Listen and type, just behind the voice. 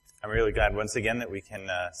really glad once again that we can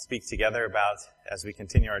speak together about as we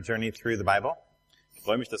continue our journey through the Bible. Ich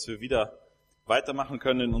freue mich, dass wir wieder weitermachen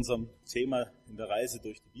können in unserem Thema in der Reise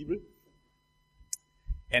durch die Bibel.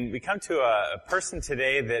 And we come to a person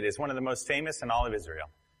today that is one of the most famous in all of Israel.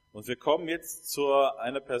 Und wir kommen jetzt zu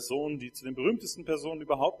einer Person, die zu den berühmtesten Personen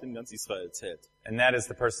überhaupt in ganz Israel zählt. And that is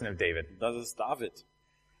the person of David. Und das ist David.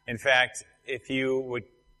 In fact, if you would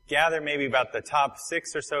gather maybe about the top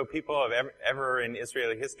 6 or so people of ever in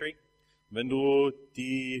Israeli history, Wenn du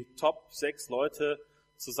die Top 6 Leute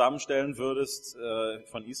zusammenstellen würdest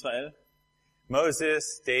von Israel,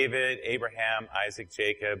 Moses, David, Abraham, Isaac,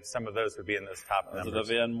 Jacob, some of those would be in those top also numbers.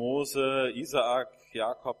 da wären Mose, Isaak,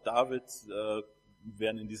 Jakob, David,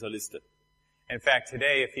 wären in dieser Liste. In fact,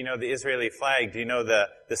 today, if you know the Israeli flag, do you know the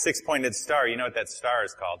six-pointed star? You know what that star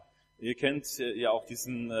is called? Ihr kennt ja auch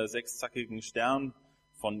diesen sechszackigen Stern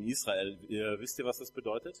von Israel. Wisst ihr, was das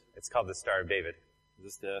bedeutet? It's called the Star of David.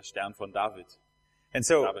 Das ist der Stern von David. And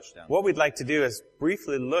so, Davidstern. what we'd like to do is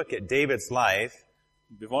briefly look at David's life.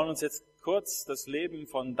 Wir wollen uns jetzt kurz das Leben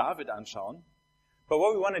von David anschauen. But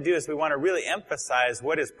what we want to do is we want to really emphasize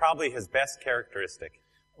what is probably his best characteristic.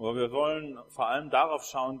 Aber wir wollen vor allem darauf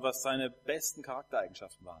schauen, was seine besten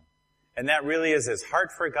Charaktereigenschaften waren. And that really is his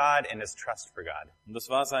heart for God and his trust for God. Und das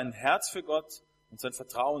war sein Herz für Gott und sein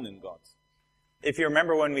Vertrauen in Gott. If you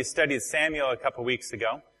remember when we studied Samuel a couple weeks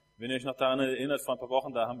ago, Wenn ihr euch noch daran erinnert, vor ein paar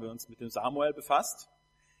Wochen, da haben wir uns mit dem Samuel befasst.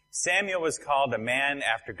 Samuel was called a man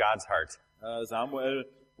after God's heart. Samuel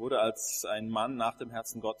wurde als ein Mann nach dem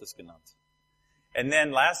Herzen Gottes genannt. And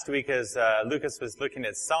then last week as Lucas was looking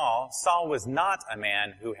at Saul, Saul was not a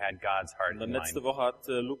man who had God's heart Und dann in mind. letzte Woche hat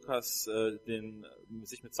Lukas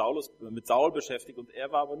sich mit Saul beschäftigt und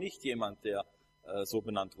er war aber nicht jemand, der so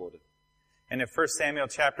benannt wurde. And in 1 Samuel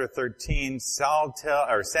chapter 13,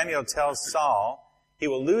 Samuel tells Saul he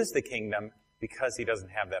will lose the kingdom because he doesn't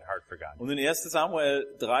have that heart for God. Und in 1. Samuel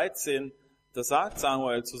 13, da sagt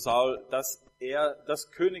Samuel zu Saul, dass er das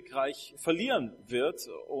Königreich verlieren wird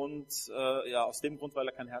und aus dem Grund, weil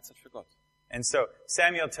er kein Herz hat für Gott. And so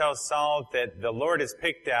Samuel tells Saul that the Lord has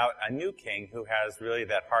picked out a new king who has really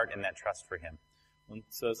that heart and that trust for him. Und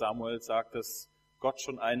Samuel sagt, dass Gott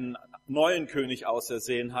schon einen neuen König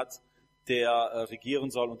ausersehen hat, der regieren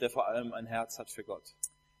soll und der vor allem ein Herz hat für Gott.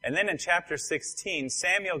 And then in chapter 16,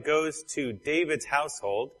 Samuel goes to David's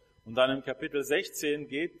household. Und dann im Kapitel 16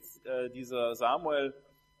 geht dieser Samuel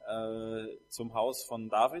zum Haus von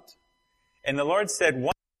David. And the Lord said,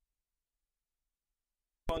 one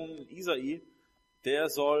Von Isai, der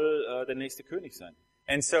soll der nächste König sein.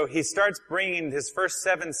 And so he starts bringing his first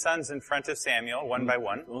 7 sons in front of Samuel, one by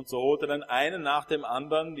one. Und so holt er dann einen nach dem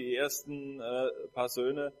anderen, die ersten paar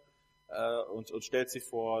Söhne, und stellt sie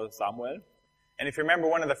vor Samuel. And if you remember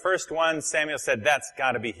one of the first ones, Samuel said, that's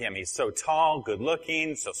got to be him. He's so tall, good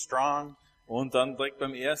looking, so strong. Und dann direkt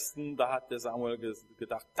beim ersten, da hat der Samuel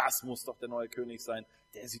gedacht, das muss doch der neue König sein.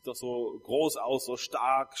 Der sieht doch so groß aus, so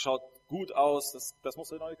stark, schaut gut aus. Das muss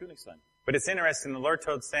der neue König sein. But it's interesting, the Lord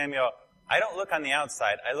told Samuel, I don't look on the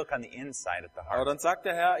outside, I look on the inside at the Aber heart. dann sagt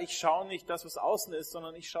der Herr, ich schaue nicht das, was außen ist,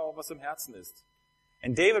 sondern ich schaue, was im Herzen ist.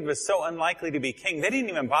 And David was so unlikely to be king, they didn't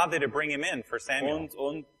even bother to bring him in for Samuel.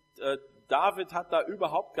 Und David hat da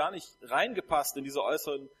überhaupt gar nicht reingepasst in diese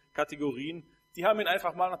äußeren Kategorien. Die haben ihn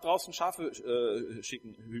einfach mal nach draußen Schafe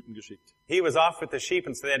hüten geschickt. He was off with the sheep,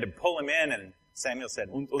 and so they had to pull him in, and Samuel said,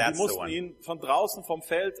 Und die that's the mussten one. ihn von draußen vom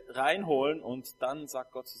Feld reinholen und dann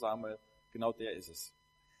sagt Gott zu Samuel, genau der ist es.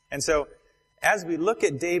 And so, as we look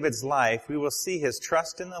at David's life, we will see his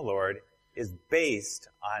trust in the Lord is based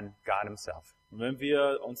on God himself. Und wenn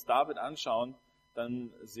wir uns David anschauen,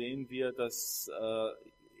 dann sehen wir, dass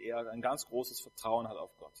er ein ganz großes Vertrauen hat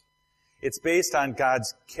auf Gott. It's based on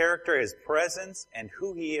God's character, his presence, and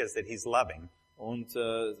who he is that he's loving. Und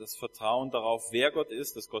das Vertrauen darauf, wer Gott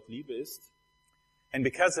ist, dass Gott Liebe ist. And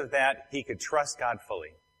because of that, he could trust God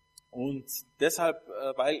fully. Und deshalb,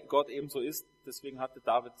 weil Gott eben so ist, deswegen hatte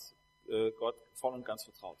David Gott voll und ganz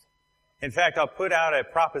vertraut. In fact, I'll put out a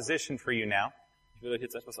proposition for you now. Ich will euch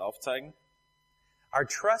jetzt etwas aufzeigen. Our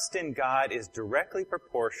trust in God is directly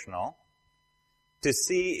proportional to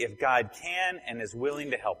see if God can and is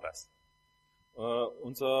willing to help us.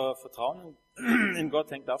 Unser Vertrauen in Gott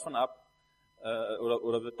hängt davon ab,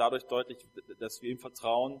 oder wird dadurch deutlich, dass wir ihm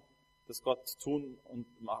vertrauen, dass Gott tun und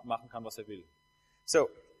machen kann, was er will. So,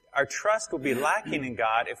 our trust will be lacking in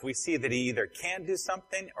God if we see that he either can't do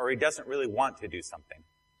something or he doesn't really want to do something.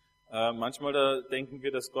 Manchmal da denken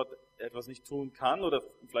wir, dass Gott etwas nicht tun kann oder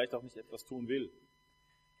vielleicht auch nicht etwas tun will.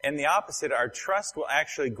 And the opposite, our trust will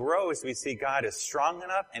actually grow as we see God is strong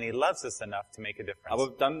enough and he loves us enough to make a difference. Aber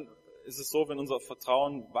dann ist es so, wenn unser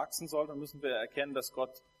Vertrauen wachsen soll, dann müssen wir erkennen, dass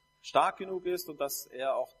Gott stark genug ist und dass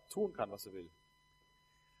er auch tun kann, was er will.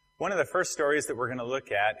 One of the first stories that we're going to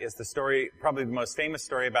look at is the story, probably the most famous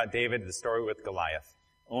story about David, the story with Goliath.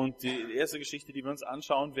 Und die erste Geschichte, die wir uns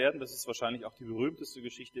anschauen werden, das ist wahrscheinlich auch die berühmteste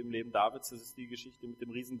Geschichte im Leben Davids, das ist die Geschichte mit dem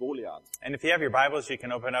Riesen Goliath. And if you have your Bibles, you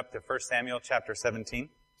can open up to 1 Samuel chapter 17.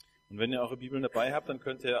 Und wenn ihr eure Bibeln dabei habt, dann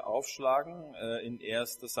könnt ihr aufschlagen in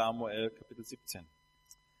 1. Samuel Kapitel 17.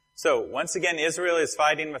 So, once again, Israel is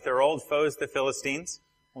fighting with their old foes, the Philistines.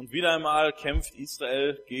 Und wieder einmal kämpft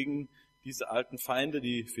Israel gegen diese alten Feinde,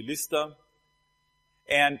 die Philister.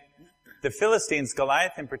 And the Philistines,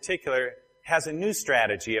 Goliath in particular, has a new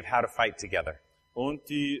strategy of how to fight together. Und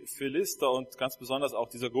die Philister und ganz besonders auch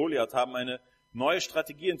dieser Goliath haben eine neue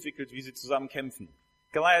Strategie entwickelt, wie sie zusammen kämpfen.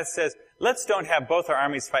 Goliath says, let's don't have both our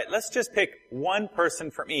armies fight. Let's just pick one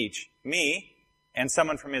person from each, me and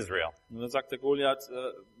someone from Israel. Und dann sagt der Goliath,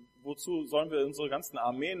 wozu sollen wir unsere ganzen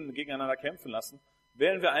Armeen gegeneinander kämpfen lassen?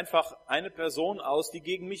 Wählen wir einfach eine Person aus, die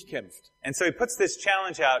gegen mich kämpft. And so he puts this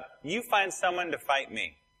challenge out, you find someone to fight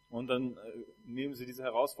me. Und dann nehmen sie diese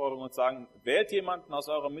Herausforderung und sagen, wählt jemanden aus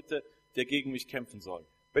eurer Mitte, der gegen mich kämpfen soll.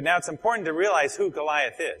 But now it's important to realize who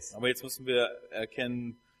Goliath is. Aber jetzt müssen wir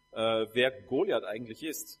erkennen, wer Goliath eigentlich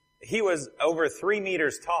ist. He was over 3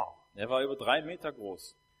 meters tall. Er war über 3 Meter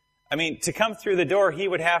groß. I mean, to come through the door, he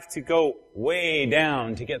would have to go way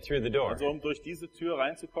down to get through the door. Also um durch diese Tür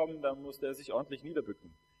reinzukommen, dann musste er sich ordentlich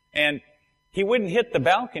niederbücken. And he wouldn't hit the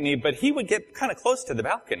balcony, but he would get kind of close to the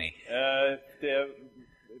balcony. Der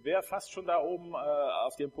wäre fast schon da oben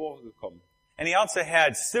auf die Empore gekommen. And he also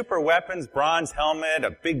had super weapons, bronze helmet, a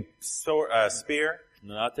big spear. Und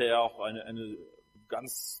dann hatte er auch eine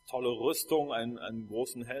ganz tolle Rüstung, einen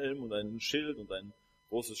großen Helm und einen Schild und ein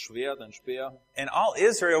großes Schwert, ein Speer. And all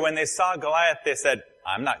Israel, when they saw Goliath, they said,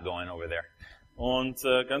 I'm not going over there. Und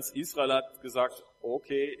ganz Israel hat gesagt,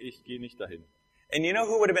 okay, ich gehe nicht dahin. And you know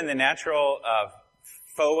who would have been the natural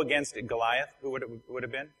foe against Goliath? Who would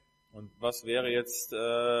have been? Und was wäre jetzt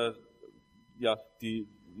die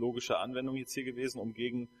logische Anwendung jetzt hier gewesen, um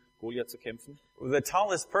gegen Goliath zu kämpfen? The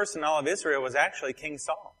tallest person in all of Israel was actually King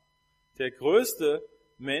Saul. Der größte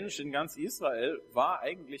Mensch in ganz Israel war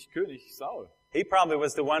eigentlich König Saul. He probably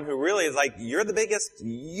was the one who really is like, you're the biggest,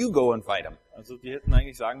 you go and fight him. Also die hätten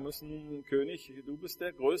eigentlich sagen müssen, König, du bist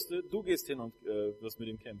der Größte, du gehst hin und wirst mit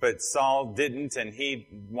ihm kämpfen. But Saul didn't, and he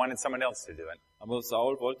wanted someone else to do it. Aber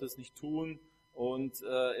Saul wollte es nicht tun und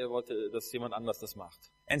er wollte, dass jemand anders das macht.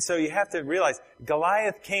 And so you have to realize,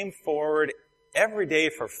 Goliath came forward every day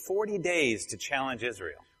for 40 days to challenge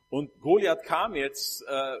Israel. Und Goliath kam jetzt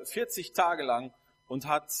 40 Tage lang und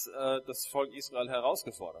hat das Volk Israel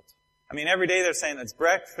herausgefordert. I mean, every day they're saying, it's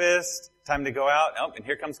breakfast, time to go out. Oh, and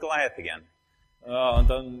here comes Goliath again. Und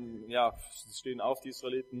dann, sie stehen auf, die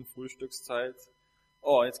Israeliten, Frühstückszeit.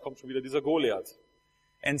 Oh, jetzt kommt schon wieder dieser Goliath.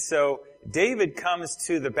 And so David comes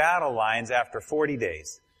to the battle lines after 40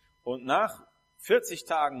 days. Und nach 40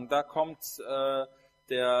 Tagen, da kommt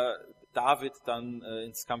der David dann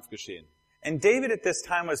ins Kampfgeschehen. And David at this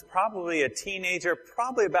time was probably a teenager,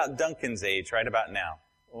 probably about Duncan's age, right about now.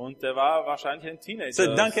 Und der war wahrscheinlich ein Teenager.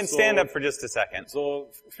 So Duncan, stand up for just a second. So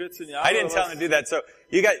 14 Jahre. I didn't tell him to do that. So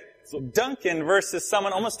you got Duncan versus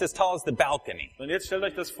someone almost as tall as the balcony. Und jetzt stellt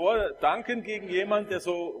euch das vor, Duncan gegen jemand, der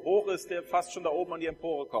so hoch ist, der fast schon da oben an die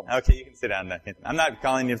Empore kommt. Okay, you can sit down, Duncan. I'm not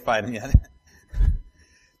calling you to fight him yet.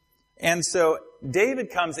 And so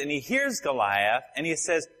David comes and he hears Goliath and he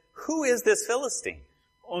says, who is this Philistine?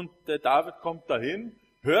 Und der David kommt dahin,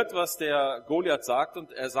 hört, was der Goliath sagt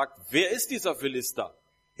und er sagt, wer ist dieser Philister?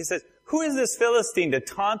 He says, who is this Philistine to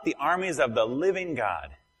taunt the armies of the living God?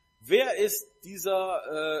 Wer ist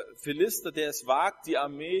dieser Philister, der es wagt, die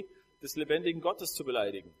Armee des lebendigen Gottes zu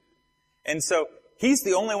beleidigen? And so he's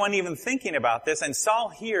the only one even thinking about this, and Saul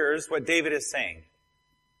hears what David is saying.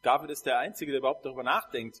 David ist der Einzige, der überhaupt darüber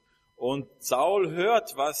nachdenkt. Und Saul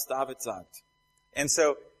hört, was David sagt. And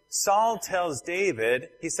so Saul tells David,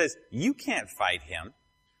 he says, you can't fight him.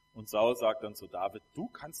 Und Saul sagt dann zu David, du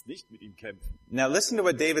kannst nicht mit ihm kämpfen. Now listen to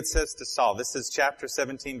what David says to Saul. This is chapter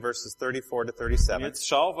 17, verses 34 to Und 37. jetzt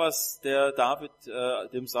schau, was der David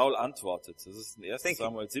dem Saul antwortet. Das ist in 1.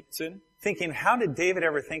 Samuel 17. Thinking, how did David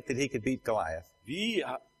ever think that he could beat Goliath? Wie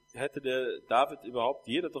hätte der David überhaupt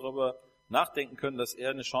jeder darüber nachdenken können, dass er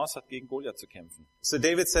eine Chance hat, gegen Goliath zu kämpfen? So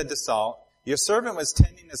David said to Saul, your servant was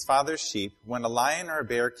tending his father's sheep when a lion or a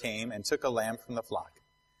bear came and took a lamb from the flock.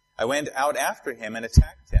 I went out after him and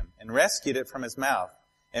attacked him and rescued it from his mouth.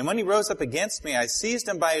 And when he rose up against me, I seized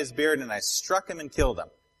him by his beard and I struck him and killed him.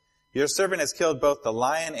 Your servant has killed both the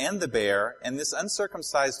lion and the bear, and this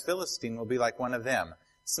uncircumcised Philistine will be like one of them,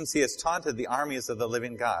 since he has taunted the armies of the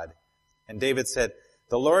living God. And David said,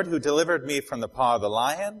 The Lord who delivered me from the paw of the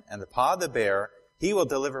lion and the paw of the bear, he will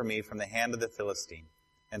deliver me from the hand of the Philistine.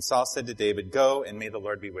 And Saul said to David, Go, and may the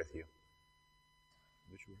Lord be with you.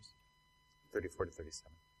 Which verse? 34 to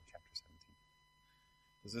 37, chapter 17.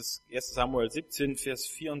 Das ist 1. Samuel 17, Vers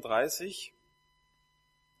 34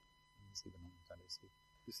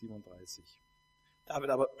 bis 37.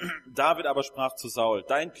 David aber sprach zu Saul,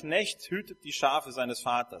 Dein Knecht hütet die Schafe seines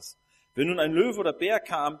Vaters. Wenn nun ein Löwe oder Bär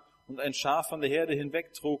kam und ein Schaf von der Herde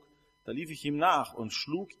hinwegtrug, da lief ich ihm nach und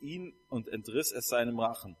schlug ihn und entriss es seinem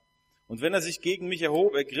Rachen. Und wenn er sich gegen mich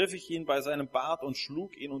erhob, ergriff ich ihn bei seinem Bart und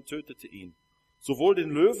schlug ihn und tötete ihn. Sowohl den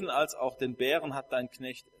Löwen als auch den Bären hat dein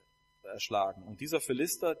Knecht erschlagen. Und dieser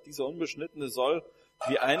Philister, dieser Unbeschnittene, soll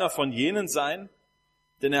wie einer von jenen sein,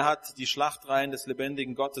 denn er hat die Schlachtreihen des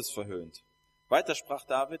lebendigen Gottes verhöhnt. Weiter sprach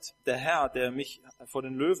David, der Herr, der mich vor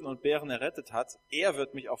den Löwen und Bären errettet hat, er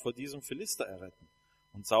wird mich auch vor diesem Philister erretten.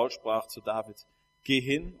 Und Saul sprach zu David, Geh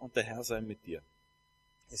hin und der Herr sei mit dir.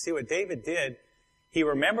 You see what David did, he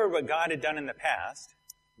remembered what God had done in the past.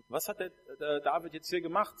 Was hat David jetzt hier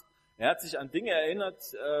gemacht? Er hat sich an Dinge erinnert,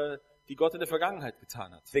 die Gott in der Vergangenheit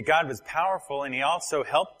getan hat. That God was powerful and he also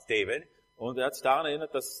helped David. Und er hat sich daran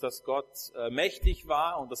erinnert, dass Gott mächtig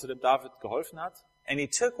war und dass er dem David geholfen hat. And he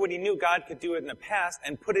took what he knew God could do in the past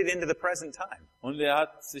and put it into the present time. Und er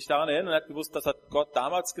hat sich daran erinnert und hat gewusst, das hat Gott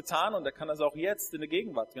damals getan und er kann das auch jetzt in der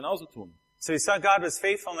Gegenwart genauso tun. So he saw God was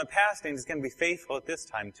faithful in the past and he's going to be faithful at this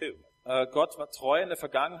time too. Gott war treu in der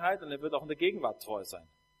Vergangenheit und er wird auch in der Gegenwart treu sein.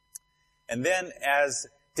 And then as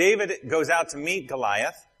David goes out to meet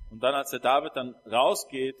Goliath, und dann, als der David dann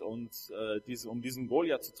rausgeht, um diesen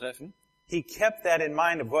Goliath zu treffen, he kept that in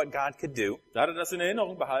mind of what God could do. Da hat er das in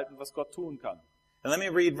Erinnerung behalten, was Gott tun kann. And let me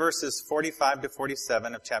read verses 45 to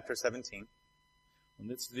 47 of chapter 17. Und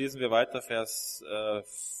jetzt lesen wir weiter, Vers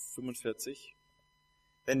 45.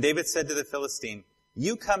 Then David said to the Philistine,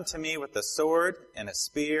 You come to me with a sword and a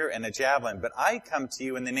spear and a javelin, but I come to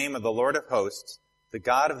you in the name of the Lord of hosts, the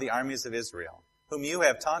God of the armies of Israel, whom you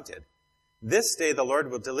have taunted. This day the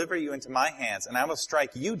Lord will deliver you into my hands, and I will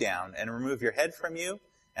strike you down and remove your head from you,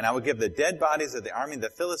 and I will give the dead bodies of the army of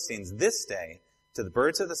the Philistines this day to the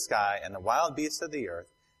birds of the sky and the wild beasts of the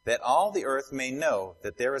earth, that all the earth may know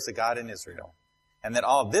that there is a God in Israel, and that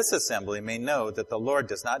all this assembly may know that the Lord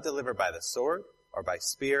does not deliver by the sword or by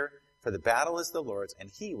spear, for the battle is the Lord's,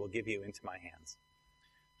 and he will give you into my hands.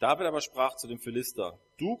 David aber sprach zu dem Philister,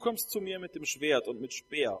 Du kommst zu mir mit dem Schwert und mit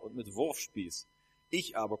Speer und mit Wurfspieß.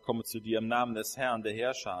 Ich aber komme zu dir im Namen des Herrn, der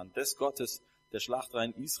Herrscher, des Gottes, der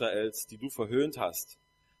Schlachtreihen Israels, die du verhöhnt hast.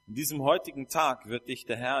 In diesem heutigen Tag wird dich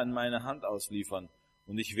der Herr in meine Hand ausliefern,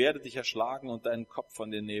 und ich werde dich erschlagen und deinen Kopf von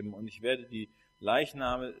dir nehmen, und ich werde die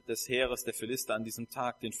Leichname des Heeres der Philister an diesem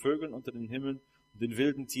Tag den Vögeln unter den Himmeln und den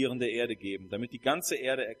wilden Tieren der Erde geben, damit die ganze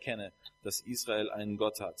Erde erkenne, dass Israel einen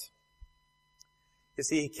Gott hat. You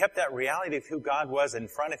see, he kept that reality of who God was in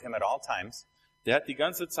front of him at all times. Der hat die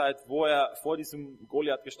ganze Zeit, wo er vor diesem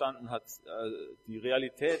Goliath gestanden hat, an die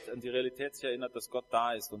Realität sich erinnert, dass Gott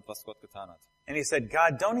da ist und was Gott getan hat. And he said,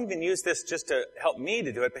 God, don't even use this just to help me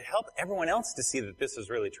to do it, but help everyone else to see that this is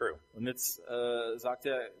really true. Und jetzt sagt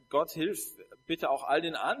er, Gott, hilf bitte auch all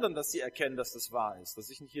den anderen, dass sie erkennen, dass das wahr ist, dass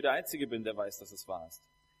ich nicht hier der Einzige bin, der weiß, dass es wahr ist.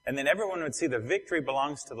 And then everyone would see the victory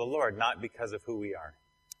belongs to the Lord, not because of who we are.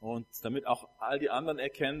 Und damit auch all die anderen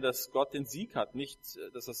erkennen, dass Gott den Sieg hat,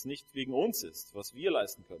 dass das nicht wegen uns ist, was wir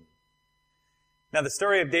leisten können. Now the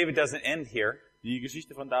story of David doesn't end here. Die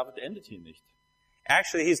Geschichte von David endet hier nicht.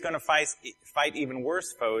 Actually, he's going to fight even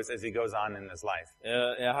worse foes as he goes on in his life.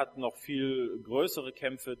 Er hat noch viel größere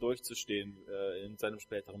Kämpfe durchzustehen in seinem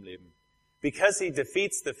späteren Leben. Because he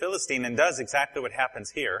defeats the Philistine and does exactly what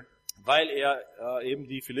happens here. Weil er eben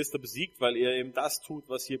die Philister besiegt, weil er eben das tut,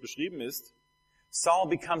 was hier beschrieben ist. Saul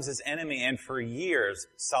becomes his enemy, and for years,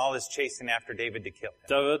 Saul is chasing after David to kill him.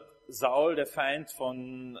 Da wird Saul der Feind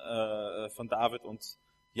von David und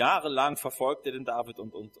jahrelang verfolgt er den David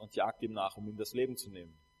und jagt ihm nach, um ihm das Leben zu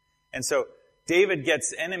nehmen. And so David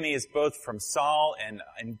gets enemies both from Saul and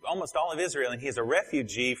almost all of Israel, and he is a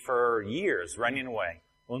refugee for years, running away.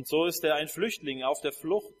 Und so ist er ein Flüchtling auf der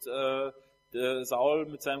Flucht. Saul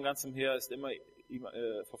mit seinem ganzen Heer ist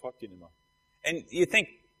verfolgt ihn immer. And you think,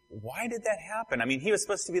 why did that happen? I mean, he was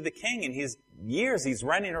supposed to be the king, and he's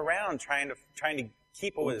running around trying to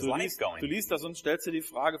keep his life going. Du liest das und stellst dir die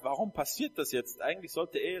Frage, warum passiert das jetzt? Eigentlich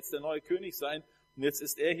sollte er jetzt der neue König sein, und jetzt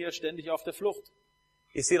ist er hier ständig auf der Flucht.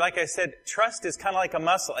 You see, like I said, trust is kind of like a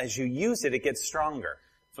muscle. As you use it, it gets stronger.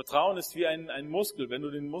 Vertrauen ist wie ein Muskel. Wenn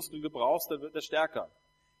du den Muskel gebrauchst, dann wird er stärker.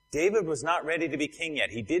 David was not ready to be king yet.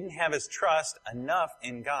 He didn't have his trust enough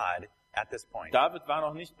in God at this point. David war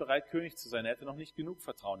noch nicht bereit, König zu sein. Er hatte noch nicht genug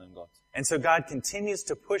Vertrauen in Gott. And so God continues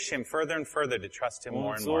to push him further and further to trust him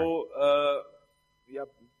more Und and more. so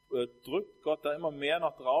drückt Gott da immer mehr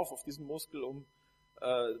noch drauf auf diesen Muskel, um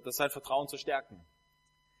sein Vertrauen zu stärken.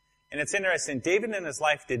 And it's interesting, David in his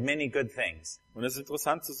life did many good things. Und es ist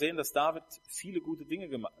interessant zu sehen, dass David viele gute Dinge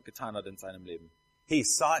getan hat in seinem Leben. He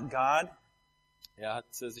sought God. Er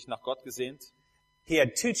hat sich nach Gott gesehnt. He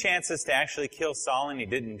had 2 chances to actually kill Saul and he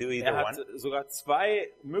didn't do either Er hat one. sogar 2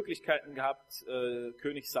 Möglichkeiten gehabt,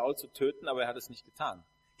 König Saul zu töten, aber er hat es nicht getan.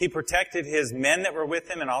 He protected his men that were with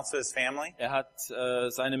him and also his family. Er hat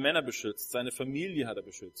seine Männer beschützt, seine Familie hat er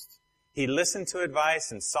beschützt. He listened to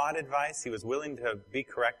advice and sought advice. He was willing to be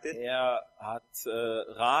corrected. Er hat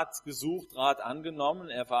Rat gesucht, Rat angenommen.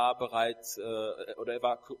 Er war bereit er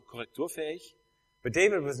war korrekturfähig. But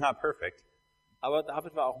David was not perfect. Aber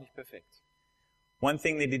David war auch nicht perfekt. One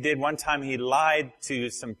thing that he did, one time he lied to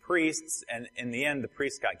some priests and in the end the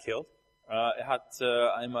priest got killed. Er hat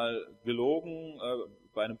einmal gelogen,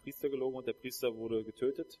 bei einem Priester gelogen und der Priester wurde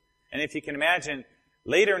getötet. And if you can imagine,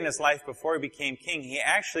 later in his life before he became king, he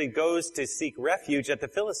actually goes to seek refuge at the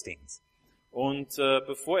Philistines. Und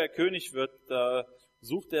bevor er König wird,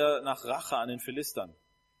 sucht er nach Rache an den Philistern.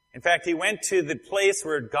 In fact, he went to the place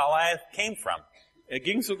where Goliath came from. Er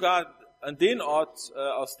ging sogar an den Ort,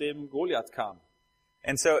 aus dem Goliath kam.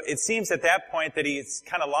 And so it seems at that point that he's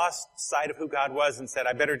kind of lost sight of who God was and said,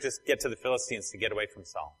 I better just get to the Philistines to get away from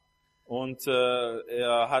Saul. Und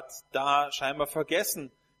er hat da scheinbar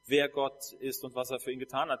vergessen, wer Gott ist und was er für ihn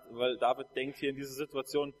getan hat. Weil David denkt hier in dieser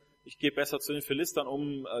Situation, ich gehe besser zu den Philistern,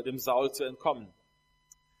 um dem Saul zu entkommen.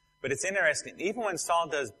 But it's interesting, even when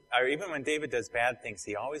David does bad things,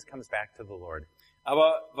 he always comes back to the Lord.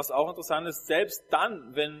 Aber was auch interessant ist, selbst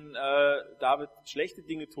dann, wenn David schlechte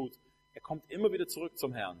Dinge tut, er kommt immer wieder zurück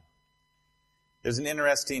zum Herrn. There's an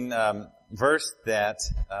interesting verse that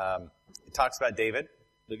talks about David.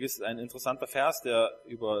 Da gibt es ein interessanter Vers, der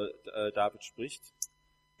über David spricht.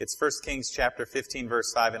 It's 1 Kings chapter 15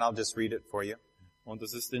 verse 5 and I'll just read it for you. Und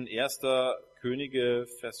das ist in 1. Könige,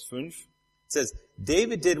 Vers 5. It says,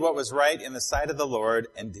 David did what was right in the sight of the Lord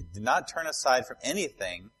and did not turn aside from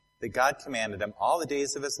anything that God commanded him all the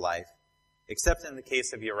days of his life, except in the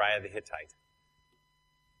case of Uriah the Hittite.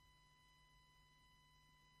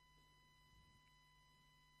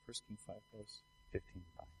 1. King 5, Vers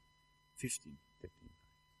 15:5. 15. 15.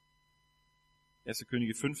 1.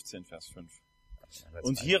 Könige 15, Vers 5. Yeah, that's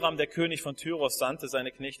Und fine. Hiram, der König von Tyros, sandte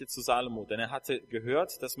seine Knechte zu Salomo, denn er hatte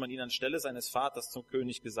gehört, dass man ihn anstelle seines Vaters zum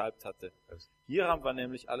König gesalbt hatte. Hiram war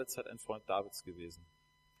nämlich allezeit ein Freund Davids gewesen.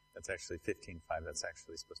 That's actually 15:5. That's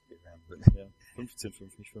actually supposed to be around. But Ja,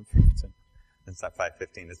 15,5, nicht 5,15. it's not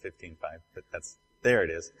 5:15, it's 15:5. But there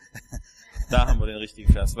it is. Da haben wir den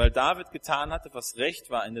richtigen Vers. Weil David getan hatte, was recht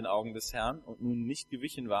war in den Augen des Herrn und nun nicht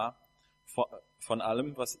gewichen war von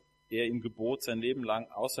allem, was er ihm gebot sein Leben lang,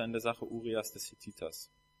 außer in der Sache Urias des Hittiters.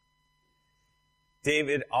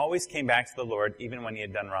 David always came back to the Lord even when he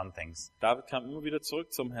had done wrong things. David kam immer wieder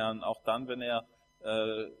zurück zum Herrn, auch dann, wenn er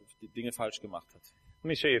die Dinge falsch gemacht hat. Let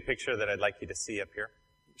me show you a picture that I'd like you to see up here.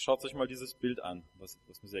 Schaut euch mal dieses Bild an, was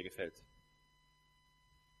mir sehr gefällt.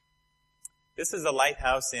 This is a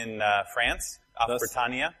lighthouse in France, off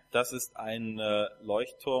Britannia. Das ist ein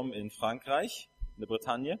Leuchtturm in Frankreich, in der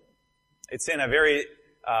Bretagne. It's in a very,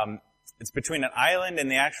 it's between an island and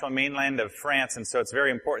the actual mainland of France, and so it's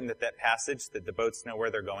very important that passage, that the boats know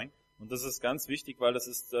where they're going. Und das ist ganz wichtig, weil das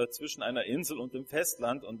ist zwischen einer Insel und dem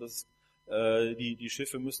Festland und die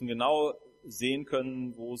Schiffe müssen genau sehen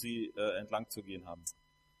können, wo sie entlang zu gehen haben.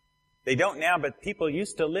 They don't now, but people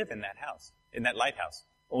used to live in that house, in that lighthouse.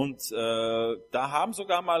 Und da haben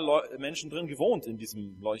sogar mal Menschen drin gewohnt in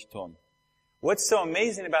diesem Leuchtturm. What's so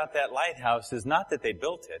amazing about that lighthouse is not that they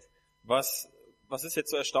built it, Was ist jetzt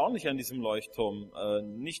so erstaunlich an diesem Leuchtturm?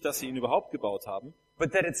 Nicht, dass sie ihn überhaupt gebaut haben,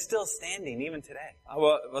 but that it's still standing even today.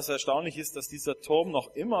 aber was erstaunlich ist, dass dieser Turm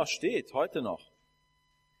noch immer steht, heute noch.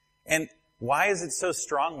 And why is it so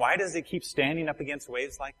strong? Why does it keep standing up against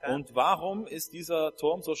waves like that? Und warum ist dieser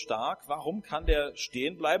Turm so stark? Warum kann der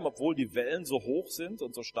stehen bleiben, obwohl die Wellen so hoch sind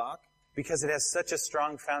und so stark? Because it has such a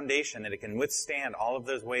strong foundation that it can withstand all of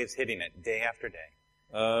those waves hitting it day after day.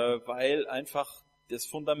 Weil einfach das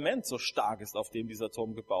Fundament so stark ist, auf dem dieser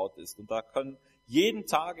Turm gebaut ist. Und da können jeden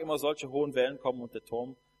Tag immer solche hohen Wellen kommen und der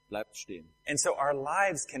Turm bleibt stehen. And so our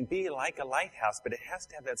lives can be like a lighthouse, but it has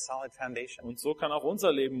to have that solid foundation. Und so kann auch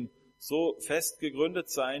unser Leben so fest gegründet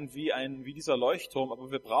sein wie dieser Leuchtturm,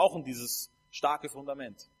 aber wir brauchen dieses starke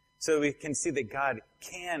Fundament. So we can see that God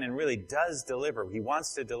can and really does deliver. He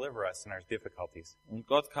wants to deliver us in our difficulties. Und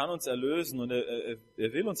Gott kann uns erlösen und er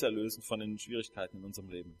will uns erlösen von den Schwierigkeiten in unserem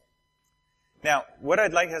Leben. Now, what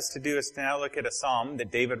I'd like us to do is to now look at a psalm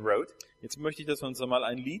that David wrote. Jetzt möchte ich, dass wir uns einmal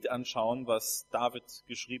ein Lied anschauen, was David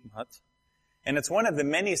geschrieben hat. And it's one of the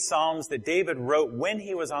many psalms that David wrote when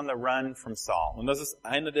he was on the run from Saul. Und das ist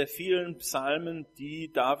einer der vielen Psalmen,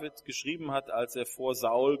 die David geschrieben hat, als er vor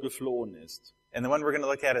Saul geflohen ist. And the one we're going to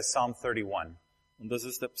look at is Psalm 31. Und das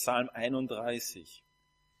ist der Psalm 31.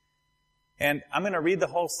 And I'm going to read the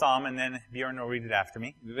whole psalm and then Bjorn will read it after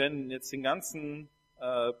me. Wir werden jetzt den ganzen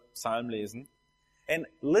Psalm lesen. And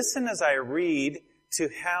listen as I read to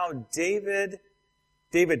how David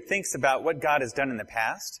thinks about what God has done in the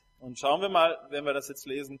past. Und schauen wir mal, wenn wir das jetzt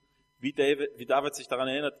lesen, wie David sich daran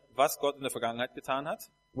erinnert, was Gott in der Vergangenheit getan hat,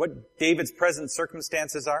 What David's present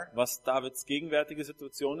circumstances are. was Davids gegenwärtige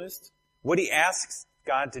Situation ist What he asks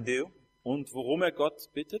God to do. und worum er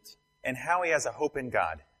Gott bittet And how he has a hope in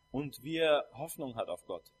God. und wie er Hoffnung hat auf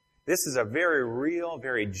Gott. This is a very real,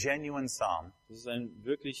 very genuine psalm. Das ist ein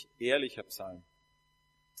wirklich ehrlicher Psalm.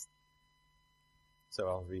 So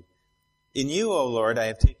I'll read. In you, O Lord, I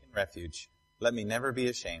have taken refuge. Let me never be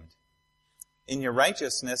ashamed. In your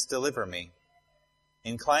righteousness, deliver me.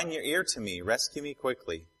 Incline your ear to me. Rescue me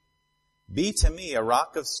quickly. Be to me a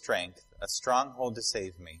rock of strength, a stronghold to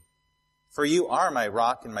save me. For you are my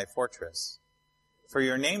rock and my fortress. For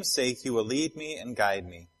your name's sake, you will lead me and guide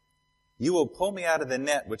me. You will pull me out of the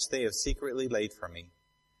net which they have secretly laid for me.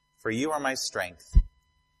 For you are my strength.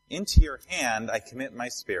 Into your hand I commit my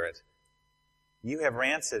spirit. You have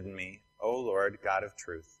ransomed me, O Lord, God of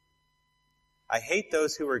truth. I hate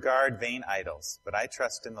those who regard vain idols, but I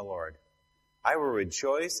trust in the Lord. I will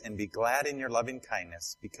rejoice and be glad in your loving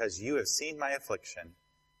kindness, because you have seen my affliction.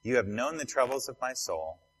 You have known the troubles of my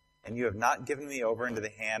soul, and you have not given me over into the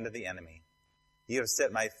hand of the enemy. You have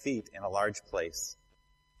set my feet in a large place.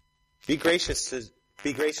 Be gracious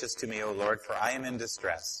to me, O Lord, for I am in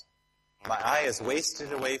distress. My eye is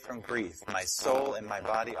wasted away from grief, my soul and my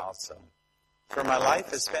body also. For my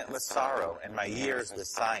life is spent with sorrow, and my years with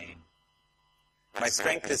sighing. My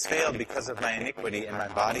strength has failed because of my iniquity, and my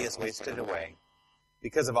body is wasted away.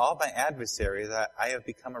 Because of all my adversaries, I have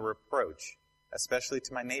become a reproach, especially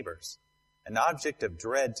to my neighbors, an object of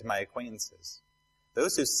dread to my acquaintances.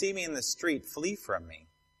 Those who see me in the street flee from me.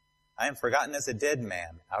 I am forgotten as a dead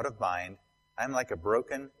man, out of mind. I am like a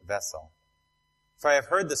broken vessel. For I have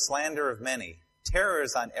heard the slander of many. Terror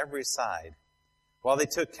is on every side. While they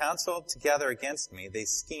took counsel together against me, they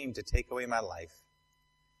schemed to take away my life.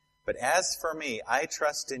 But as for me, I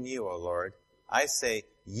trust in you, O Lord. I say,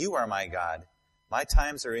 you are my God. My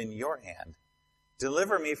times are in your hand.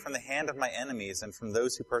 Deliver me from the hand of my enemies and from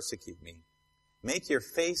those who persecute me. Make your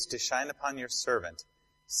face to shine upon your servant.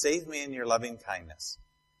 Save me in your loving kindness.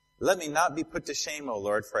 Let me not be put to shame, O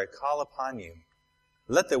Lord, for I call upon you.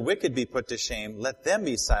 Let the wicked be put to shame. Let them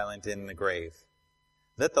be silent in the grave.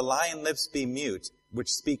 Let the lying lips be mute,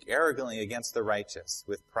 which speak arrogantly against the righteous,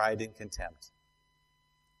 with pride and contempt.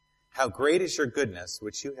 How great is your goodness,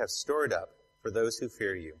 which you have stored up for those who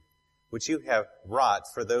fear you, which you have wrought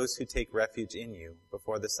for those who take refuge in you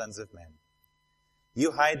before the sons of men.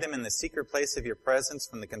 You hide them in the secret place of your presence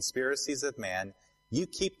from the conspiracies of man. You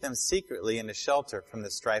keep them secretly in a shelter from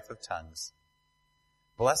the strife of tongues.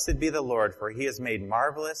 Blessed be the Lord, for he has made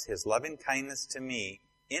marvelous his loving kindness to me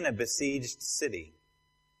in a besieged city.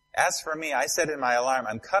 As for me, I said in my alarm,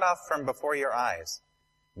 I'm cut off from before your eyes.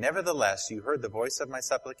 Nevertheless, you heard the voice of my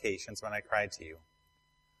supplications when I cried to you.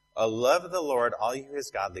 O love the Lord, all you his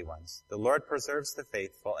godly ones. The Lord preserves the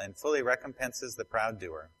faithful and fully recompenses the proud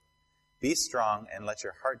doer. Be strong and let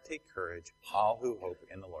your heart take courage, all who hope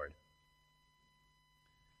in the Lord.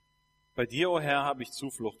 Bei dir, o Herr, habe ich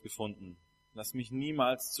Zuflucht gefunden. Lass mich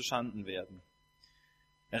niemals zu Schanden werden.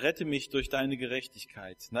 Errette mich durch deine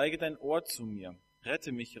Gerechtigkeit. Neige dein Ohr zu mir.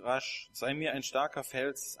 Rette mich rasch. Sei mir ein starker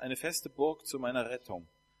Fels, eine feste Burg zu meiner Rettung.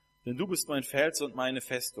 Denn du bist mein Fels und meine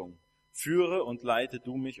Festung. Führe und leite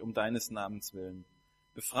du mich um deines Namens willen.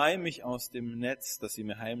 Befreie mich aus dem Netz, das sie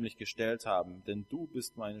mir heimlich gestellt haben, denn du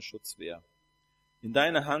bist meine Schutzwehr. In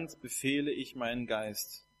deine Hand befehle ich meinen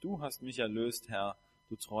Geist. Du hast mich erlöst, Herr,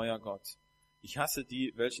 du treuer Gott. Ich hasse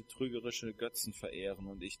die, welche trügerische Götzen verehren,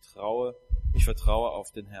 und ich vertraue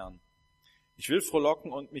auf den Herrn. Ich will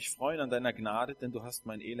frohlocken und mich freuen an deiner Gnade, denn du hast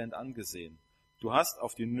mein Elend angesehen. Du hast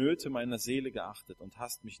auf die Nöte meiner Seele geachtet und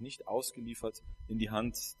hast mich nicht ausgeliefert in die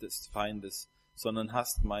Hand des Feindes, sondern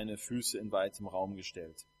hast meine Füße in weitem Raum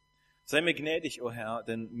gestellt. Sei mir gnädig, o Herr,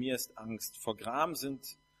 denn mir ist Angst. Vor Gram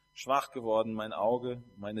sind schwach geworden mein Auge,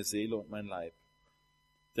 meine Seele und mein Leib.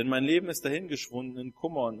 Denn mein Leben ist dahingeschwunden in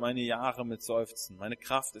Kummer und meine Jahre mit Seufzen. Meine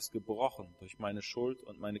Kraft ist gebrochen durch meine Schuld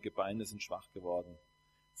und meine Gebeine sind schwach geworden.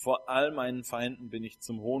 Vor all meinen Feinden bin ich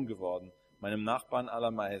zum Hohn geworden. meinem Nachbarn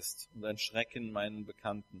allermeist, und ein Schrecken meinen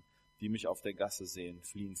Bekannten, die mich auf der Gasse sehen,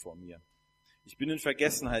 fliehen vor mir. Ich bin in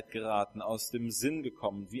Vergessenheit geraten, aus dem Sinn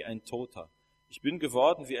gekommen, wie ein Toter. Ich bin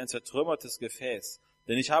geworden wie ein zertrümmertes Gefäß,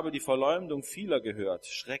 denn ich habe die Verleumdung vieler gehört,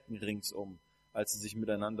 Schrecken ringsum, als sie sich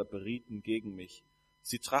miteinander berieten gegen mich.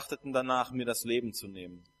 Sie trachteten danach, mir das Leben zu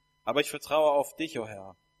nehmen. Aber ich vertraue auf dich, o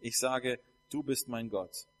Herr. Ich sage, du bist mein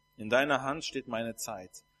Gott. In deiner Hand steht meine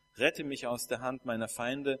Zeit. Rette mich aus der Hand meiner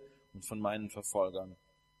Feinde und von meinen Verfolgern.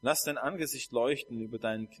 Lass dein Angesicht leuchten über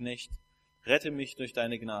deinen Knecht. Rette mich durch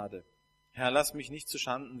deine Gnade. Herr, lass mich nicht zu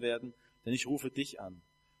Schanden werden, denn ich rufe dich an.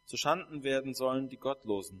 Zu Schanden werden sollen die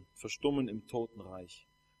Gottlosen, verstummen im Totenreich.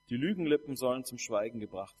 Die Lügenlippen sollen zum Schweigen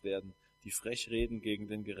gebracht werden, die frech reden gegen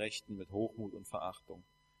den Gerechten mit Hochmut und Verachtung.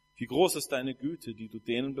 Wie groß ist deine Güte, die du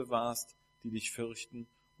denen bewahrst, die dich fürchten,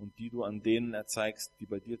 und die du an denen erzeigst, die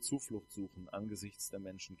bei dir Zuflucht suchen, angesichts der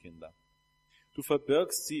Menschenkinder. Du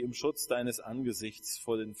verbirgst sie im Schutz deines Angesichts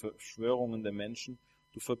vor den Verschwörungen der Menschen.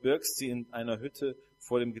 Du verbirgst sie in einer Hütte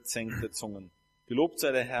vor dem Gezänk der Zungen. Gelobt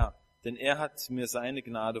sei der Herr, denn er hat mir seine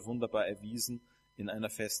Gnade wunderbar erwiesen in einer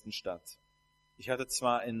festen Stadt. Ich hatte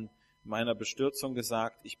zwar in meiner Bestürzung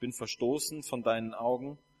gesagt, ich bin verstoßen von deinen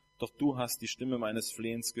Augen, doch du hast die Stimme meines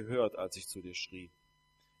Flehens gehört, als ich zu dir schrie.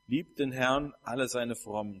 Liebt den Herrn alle seine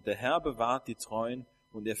Frommen. Der Herr bewahrt die Treuen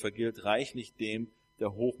und er vergilt reichlich dem,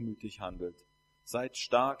 der hochmütig handelt. Seid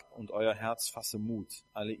stark und euer Herz fasse Mut,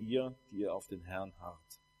 alle ihr, die ihr auf den Herrn harrt.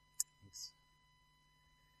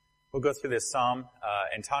 We'll go through this psalm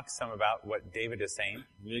and talk some about what David is saying.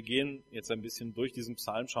 Wir gehen jetzt ein bisschen durch diesen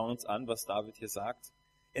Psalm, schauen uns an, was David hier sagt.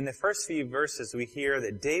 In the first few verses, we hear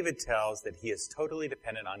that David tells that he is totally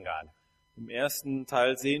dependent on God. Im ersten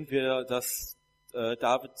Teil sehen wir, dass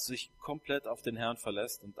David sich komplett auf den Herrn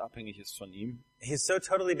verlässt und abhängig ist von ihm. He's so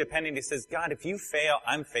totally dependent, he says, God, if you fail,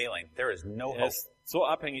 I'm failing. There is no Er hope. ist so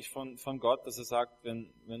abhängig von Gott, dass er sagt,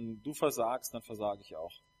 wenn du versagst, dann versage ich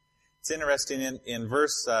auch. It's interesting, in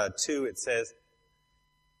verse 2 it says,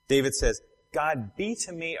 David says, God, be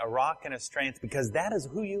to me a rock and a strength, because that is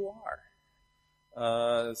who you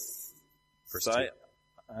are. Sei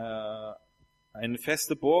eine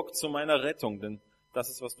feste Burg zu meiner Rettung, denn das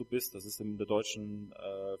ist, was du bist. Das ist in der deutschen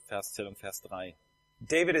Verszählung Vers 3.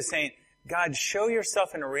 David is saying, God, show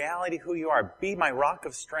yourself in reality who you are. Be my rock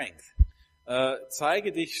of strength.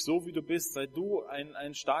 Zeige dich so, wie du bist. Sei du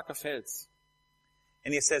ein starker Fels.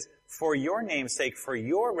 And he says, for your name's sake, for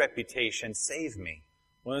your reputation, save me.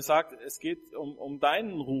 Und er sagt, es geht um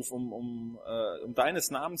deinen Ruf, um deines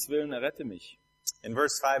Namens willen, errette mich. In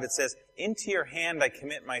verse 5 it says, into your hand I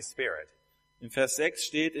commit my spirit. In Vers 6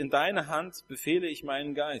 steht, in deine Hand befehle ich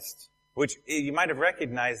meinen Geist. Which you might have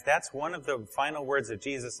recognized, that's one of the final words of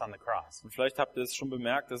Jesus on the cross. Und vielleicht habt ihr es schon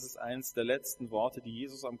bemerkt, das ist eines der letzten Worte, die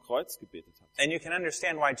Jesus am Kreuz gebetet hat. And you can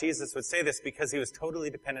understand why Jesus would say this, because he was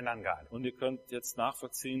totally dependent on God. Und ihr könnt jetzt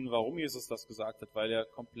nachvollziehen, warum Jesus das gesagt hat, weil er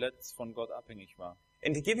komplett von Gott abhängig war.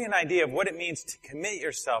 And to give you an idea of what it means to commit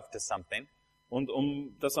yourself to something, Und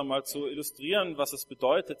um das einmal zu illustrieren, was es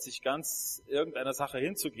bedeutet, sich ganz irgendeiner Sache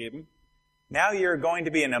hinzugeben, now you're going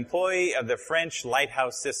to be an employee of the French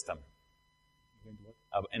lighthouse system.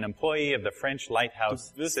 An employee of the French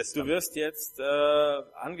lighthouse du system. wirst jetzt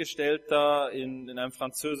Angestellter in einem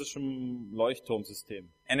französischen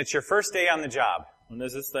Leuchtturmsystem. And it's your first day on the job. Und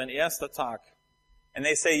es ist dein erster Tag. And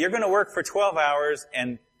they say you're going to work for 12 hours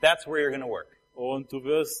and that's where you're going to work. Und du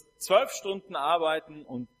wirst 12 Stunden arbeiten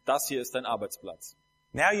und das hier ist dein Arbeitsplatz.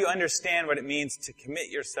 Now you understand what it means to commit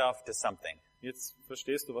yourself to something. Jetzt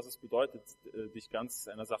verstehst du, was es bedeutet, dich ganz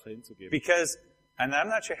einer Sache hinzugeben. Because, and I'm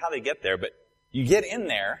not sure how they get there, but you get in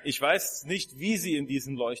there. Ich weiß nicht, wie sie in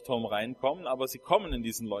diesen Leuchtturm reinkommen, aber sie kommen in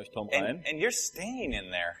diesen Leuchtturm rein. And you're staying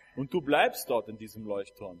in there. Und du bleibst dort in diesem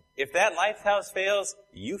Leuchtturm. If that lighthouse fails,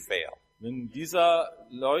 you fail. Wenn dieser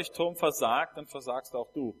Leuchtturm versagt, dann versagst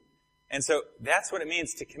auch du. And so that's what it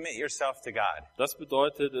means to commit yourself to God. Das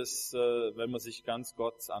bedeutet es, wenn man sich ganz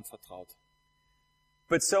Gott anvertraut.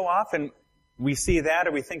 But so often we see that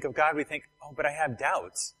or we think of God, we think, oh, but I have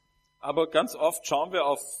doubts. Aber ganz oft schauen wir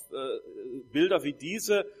auf Bilder wie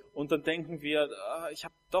diese und dann denken wir, ich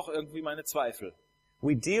habe doch irgendwie meine Zweifel.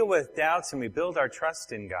 We deal with doubts and we build our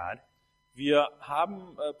trust in God. Wir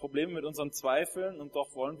haben Probleme mit unseren Zweifeln und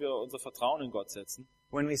doch wollen wir unser Vertrauen in Gott setzen.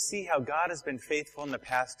 When we see how God has been faithful in the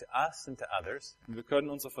past to us and to others, Und wir können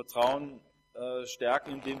unser Vertrauen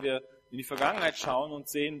stärken, indem wir in die Vergangenheit schauen und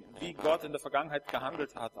sehen, wie Gott in der Vergangenheit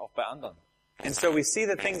gehandelt hat, auch bei anderen. and so we see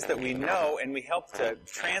the things that we know and we help to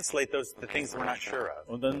translate the things that we're not sure of.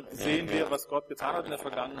 Und dann sehen wir, was Gott getan hat in der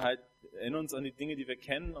Vergangenheit, erinnern uns an die Dinge, die wir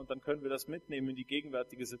kennen und dann können wir das mitnehmen in die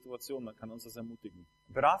gegenwärtige Situation. Man kann uns das ermutigen.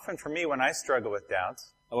 But often for me, when I struggle with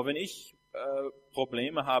doubts, Aber wenn ich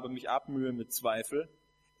Probleme habe, mich abmühe mit Zweifel.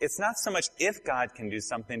 it's not so much if God can do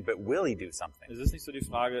something, but will he do something? Es ist nicht so die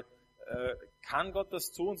Frage, kann Gott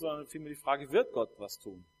das tun, sondern vielmehr die Frage, wird Gott was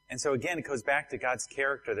tun? And so again, it goes back to God's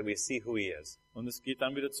character that we see who he is. Und es geht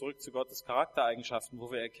dann wieder zurück zu Gottes Charaktereigenschaften,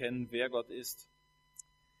 wo wir erkennen, wer Gott ist.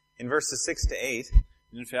 In verses 6 to 8,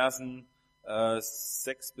 In den Versen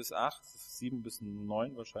 6 bis 8, 7 bis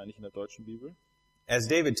 9 wahrscheinlich in der deutschen Bibel, as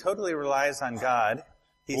David totally relies on God,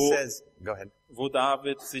 he Wo- says, go ahead. wo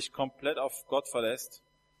David sich komplett auf Gott verlässt.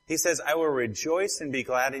 He says, I will rejoice and be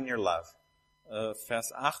glad in your love.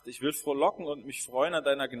 Vers 8, ich will frohlocken und mich freuen an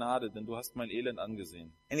deiner Gnade, denn du hast mein Elend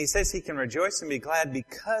angesehen. And he says he can rejoice and be glad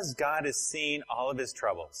because God has seen all of his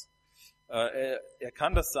troubles. Er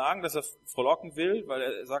kann das sagen, dass er frohlocken will, weil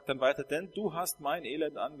er sagt dann weiter, denn du hast mein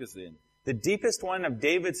Elend angesehen. The deepest one of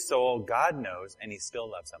David's soul, God knows, and he still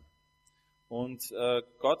loves him. Und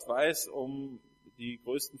Gott weiß um die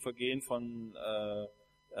größten Vergehen von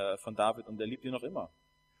David und er liebt ihn noch immer.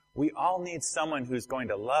 We all need someone who's going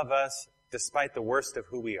to love us despite the worst of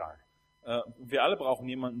who we are. Wir alle brauchen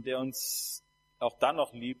jemanden, der uns auch dann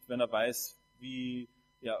noch liebt, wenn er weiß, wie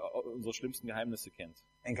unsere schlimmsten Geheimnisse kennt.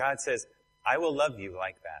 And God says, I will love you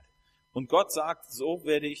like that. Und Gott sagt, so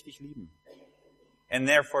werde ich dich lieben. And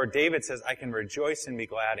therefore David says, I can rejoice and be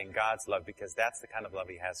glad in God's love because that's the kind of love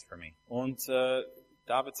he has for me. Und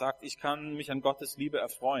David sagt, ich kann mich an Gottes Liebe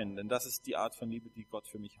erfreuen, denn das ist die Art von Liebe, die Gott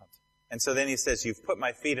für mich hat. And so then he says, you've put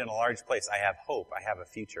my feet in a large place. I have hope. I have a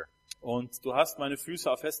future. Und du hast meine Füße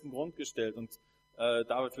auf festen Grund gestellt. Und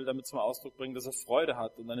David will damit zum Ausdruck bringen, dass er Freude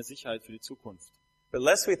hat und eine Sicherheit für die Zukunft. But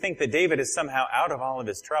lest we think that David is somehow out of all of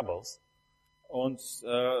his troubles, Und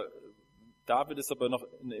David ist aber noch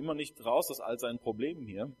immer nicht raus aus all seinen Problemen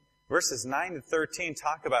hier. verses 9 to 13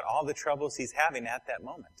 talk about all the troubles he's having at that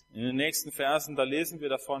moment. In den nächsten Versen, da lesen wir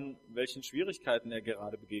davon, welchen Schwierigkeiten er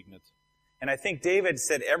gerade begegnet. And I think David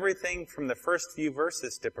said everything from the first few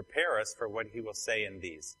verses to prepare us for what he will say in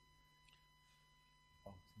these.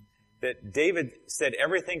 That David said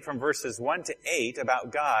everything from verses 1 to 8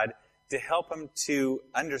 about God to help him to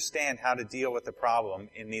understand how to deal with the problem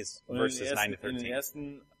in these Und verses 9 to in den 13.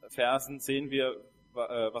 ersten Versen sehen wir,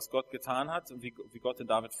 was Gott getan hat und wie Gott den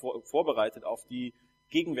David vorbereitet auf die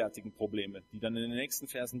gegenwärtigen Probleme, die dann in den nächsten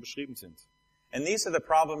Versen beschrieben sind. And these are the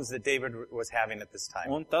problems that David was having at this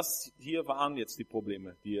time. Und das hier waren jetzt die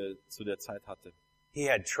Probleme, die er zu der Zeit hatte. He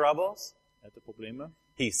had troubles. Er hatte Probleme.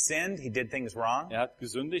 He sinned. He did things wrong. Er hat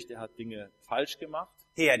gesündigt, er hat Dinge falsch gemacht.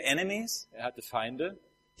 He had enemies. Er hatte Feinde.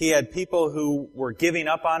 He had people who were giving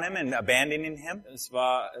up on him and abandoning him. Es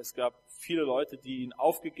gab viele Leute, die ihn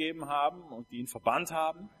aufgegeben haben und die ihn verbannt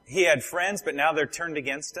haben. He had friends, but now they're turned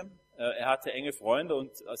against him. Er hatte enge Freunde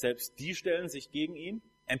und selbst die stellen sich gegen ihn.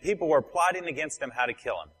 And people were plotting against him how to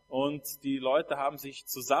kill him. Und die Leute haben sich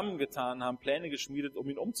zusammengetan, haben Pläne geschmiedet, um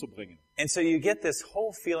ihn umzubringen. And so you get this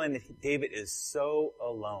whole feeling that David is so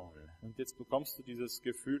alone. Und jetzt bekommst du dieses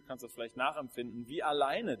Gefühl, kannst du vielleicht nachempfinden, wie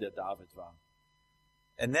alleine der David war.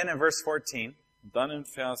 And then in verse 14, Und dann in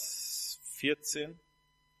Vers 14,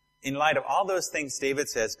 in light of all those things, David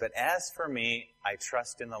says, but as for me, I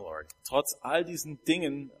trust in the Lord. trotz all diesen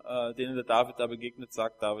Dingen, denen der David da begegnet,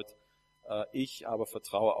 sagt David, ich aber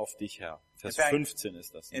vertraue auf dich, Herr. Vers In fact- 15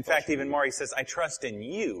 ist das. In fact, even more, he says, I trust in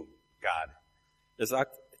you, God. Er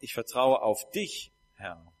sagt, ich vertraue auf dich,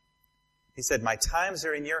 Herr. He said, my times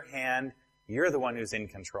are in your hand. You're the one who's in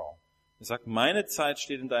control. Er sagt, meine Zeit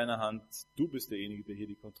steht in deiner Hand. Du bist derjenige, der hier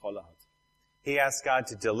die Kontrolle hat. He asked God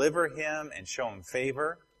to deliver him and show him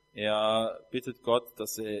favor Er bittet Gott,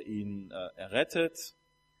 dass er ihn errettet,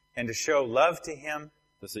 and to show love to him.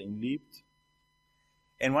 dass er ihn liebt.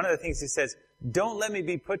 And one of the things he says, don't let me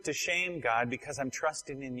be put to shame, God, because I'm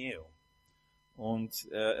trusting in you. Und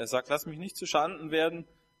er sagt, lass mich nicht zu Schanden werden,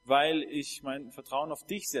 weil ich mein Vertrauen auf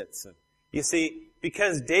dich setze. You see,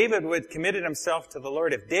 because David would committed himself to the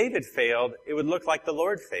Lord, if David failed, it would look like the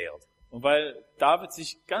Lord failed. Und weil David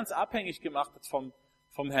sich ganz abhängig gemacht hat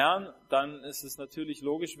vom Herrn, dann ist es natürlich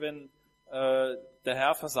logisch, wenn der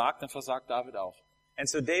Herr versagt, dann versagt David auch. And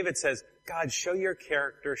so David says, God, show your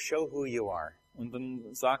character, show who you are. Und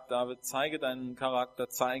dann sagt David, zeige deinen Charakter,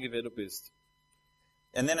 zeige, wer du bist.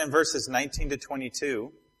 And then in verses 19 to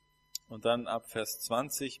 22, Und dann ab Vers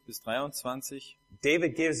 20 bis 23,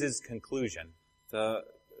 David gives his conclusion. da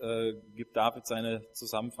gibt David seine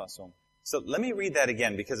Zusammenfassung. So let me read that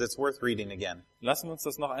again because it's worth reading again. Lassen wir uns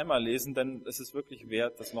das noch einmal lesen, denn es ist wirklich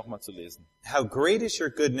wert, das nochmal zu lesen. How great is your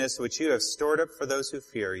goodness, which you have stored up for those who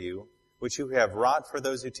fear you, which you have wrought for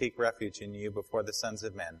those who take refuge in you before the sons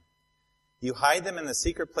of men. You hide them in the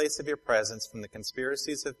secret place of your presence from the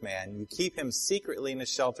conspiracies of man. You keep him secretly in a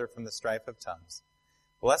shelter from the strife of tongues.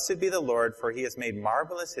 Blessed be the Lord, for he has made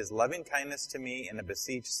marvelous his loving kindness to me in a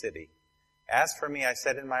besieged city. As for me, I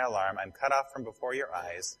said in my alarm, I'm cut off from before your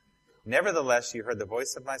eyes. Nevertheless, you heard the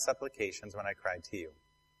voice of my supplications when I cried to you.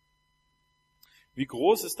 Wie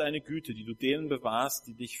groß ist deine Güte, die du denen bewahrst,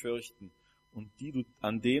 die dich fürchten, und die du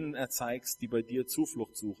an denen erzeigst, die bei dir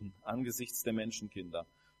Zuflucht suchen, angesichts der Menschenkinder.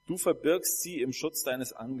 Du verbirgst sie im Schutz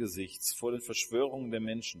deines Angesichts vor den Verschwörungen der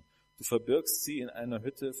Menschen. Du verbirgst sie in einer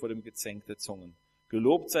Hütte vor dem Gezänk der Zungen.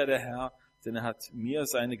 Gelobt sei der Herr, denn er hat mir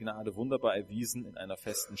seine Gnade wunderbar erwiesen in einer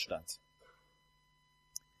festen Stadt.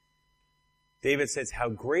 David says, how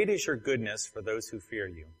great is your goodness for those who fear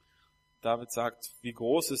you. David sagt, wie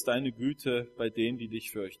groß ist deine Güte bei denen, die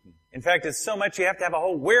dich fürchten. In fact, it's so much you have to have a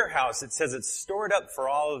whole warehouse. It says it's stored up for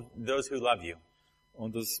all of those who love you.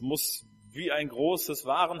 Und es muss wie ein großes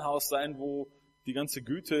Warenhaus sein, wo die ganze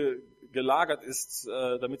Güte gelagert ist,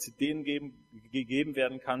 damit sie denen gegeben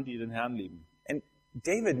werden kann, die den Herrn lieben. And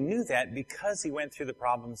David knew that because he went through the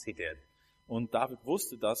problems he did. Und David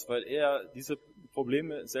wusste das, weil er diese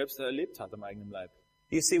Probleme selbst erlebt hat am eigenen Leib.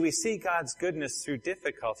 You see, we see God's goodness through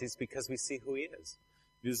difficulties because we see who he is.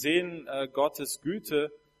 Wir sehen Gottes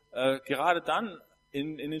Güte gerade dann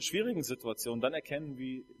in den schwierigen Situationen, dann erkennen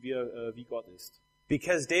wir, wie Gott ist.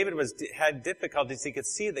 Because David had difficulties, he could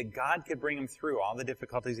see that God could bring him through all the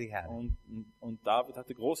difficulties he had. Und David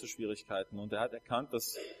hatte große Schwierigkeiten und er hat erkannt,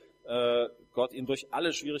 dass Gott ihn durch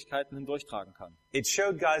alle Schwierigkeiten hindurchtragen kann. It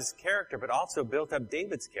showed God's character, but also built up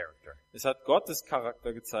David's character. Es hat Gottes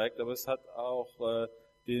Charakter gezeigt, aber es hat auch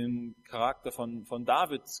den Charakter von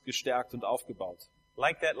David gestärkt und aufgebaut.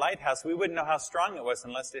 Like that lighthouse, we wouldn't know how strong it was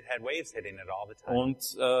unless it had waves hitting it all the time. Und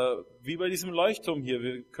wie bei diesem Leuchtturm hier,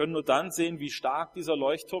 wir können nur dann sehen, wie stark dieser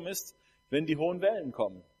Leuchtturm ist, wenn die hohen Wellen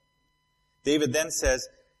kommen. David then says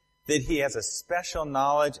that he has a special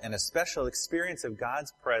knowledge and a special experience of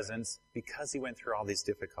God's presence because he went through all these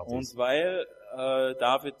difficulties. Und weil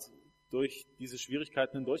David durch diese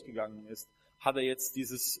Schwierigkeiten hindurchgegangen ist, hat er jetzt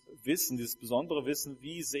dieses Wissen, dieses besondere Wissen,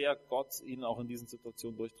 wie sehr Gott ihn auch in diesen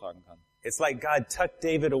Situationen durchtragen kann. It's like God tucked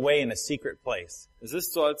David away in a secret place. Es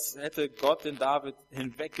ist so, als hätte Gott den David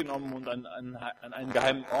hinweggenommen und an einen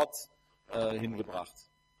geheimen Ort hingebracht.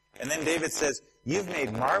 And then David says, you've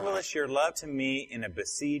made marvelous your love to me in a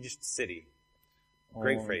besieged city.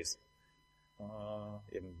 Great phrase.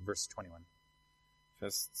 In verse 21.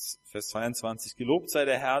 Vers 22. Gelobt sei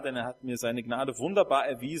der Herr, denn er hat mir seine Gnade wunderbar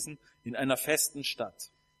erwiesen in einer festen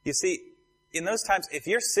Stadt. You see, in those times, if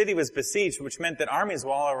your city was besieged, which meant that armies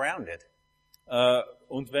were all around it.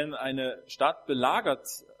 Und wenn eine Stadt belagert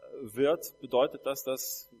wird, bedeutet das,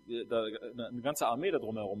 dass da eine ganze Armee da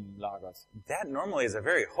drumherum lagert. That normally is a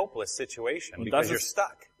very hopeless situation Und because you're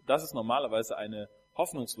stuck. Das ist normalerweise eine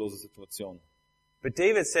hoffnungslose Situation. But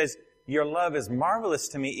David says, your love is marvelous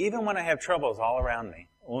to me even when I have troubles all around me.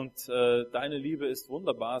 Und deine Liebe ist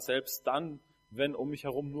wunderbar, selbst dann, wenn um mich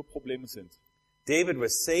herum nur Probleme sind. David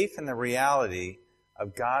was safe in the reality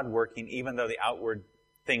of God working even though the outward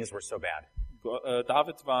things were so bad.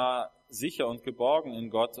 David war sicher und geborgen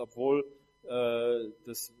in Gott, obwohl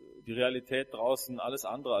die Realität draußen alles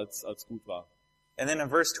andere als gut war. And then in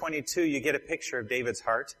verse 22 you get a picture of David's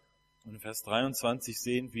heart. Und in Vers 23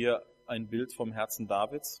 sehen wir ein Bild vom Herzen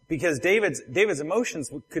Davids. Because David's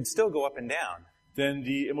emotions could still go up and down. Denn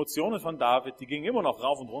die Emotionen von David, die gingen immer noch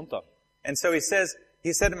rauf und runter. And so he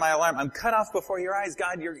said in my alarm, I'm cut off before your eyes,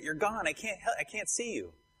 God, you're gone. I can't see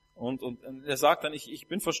you. Und er sagt dann, ich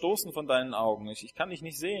bin verstoßen von deinen Augen, ich kann dich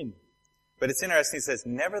nicht sehen. But it's interesting, he says,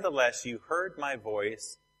 nevertheless, you heard my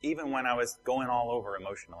voice, even when I was going all over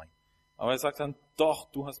emotionally. Aber er sagt dann,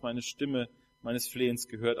 doch, du hast meine Stimme meines Flehens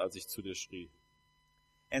gehört, als ich zu dir schrie.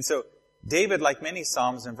 And so, David, like many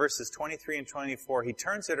Psalms, in verses 23 and 24, he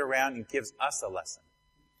turns it around and gives us a lesson.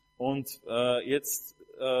 Und jetzt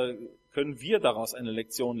können wir daraus eine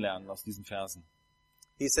Lektion lernen, aus diesen Versen.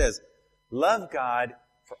 He says, love God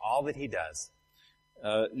for all that he does.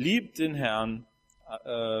 Liebt den Herrn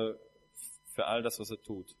für all das, was er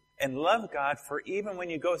tut. And love God for even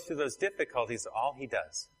when you go through those difficulties, all he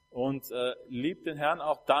does. Und liebt den Herrn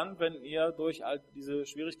auch dann, wenn ihr durch all diese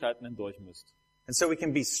Schwierigkeiten hindurch müsst. And so we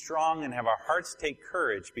can be strong and have our hearts take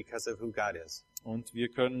courage because of who God is. Und wir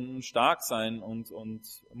können stark sein und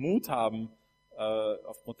Mut haben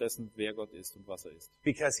aufgrund dessen, wer Gott ist und was er ist.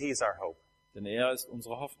 Because he's our hope. Denn er ist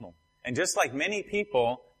unsere Hoffnung. And just like many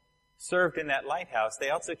people served in that lighthouse, they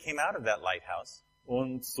also came out of that lighthouse.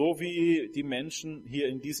 Und so wie die Menschen hier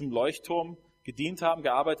in diesem Leuchtturm gedient haben,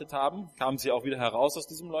 gearbeitet haben, kamen sie auch wieder heraus aus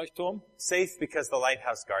diesem Leuchtturm. Safe because the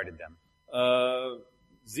lighthouse guarded them.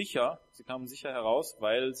 Sie kamen sicher heraus,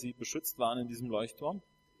 weil sie beschützt waren in diesem Leuchtturm.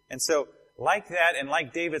 And so, like that and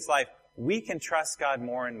like David's life, we can trust God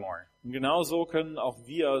more and more. Und genau so können auch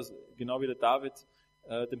wir, genau wie der David,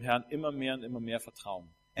 dem Herrn immer mehr und immer mehr vertrauen.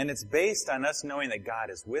 And it's based on us knowing that God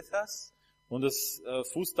is with us, Und es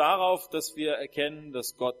fußt darauf, dass wir erkennen,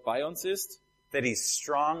 dass Gott bei uns ist, that He's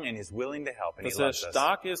strong and He's willing to help, and He dass er loves us.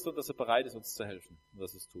 stark ist und dass er bereit ist, uns zu helfen, und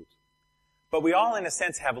dass es tut. But we all, in a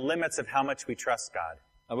sense, have limits of how much we trust God.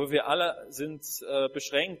 Aber wir alle sind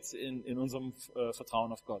beschränkt in unserem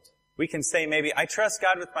Vertrauen auf Gott. We can say maybe, I trust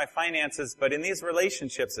God with my finances, but in these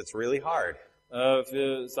relationships it's really hard.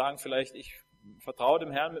 Wir sagen vielleicht, ich vertraue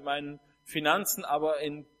dem Herrn mit meinen Finanzen, aber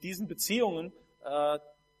in diesen Beziehungen,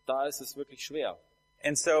 da ist es wirklich schwer.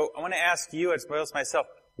 And so I want to ask you as well as myself,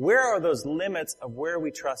 where are those limits of where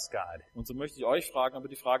we trust God? Und so möchte ich euch fragen, aber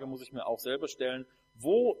die Frage muss ich mir auch selber stellen,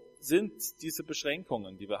 wo sind diese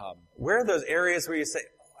Beschränkungen, die wir haben? Where are those areas where you say,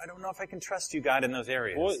 I don't know if I can trust you, God, in those Wo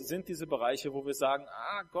areas? sind diese Bereiche, wo wir sagen,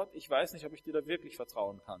 Gott, ich weiß nicht, ob ich dir da wirklich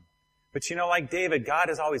vertrauen kann. But you know, like David, God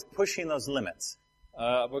is always pushing those limits.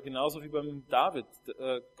 Aber genauso wie beim David,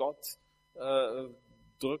 Gott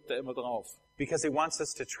drückt da immer drauf. Because He wants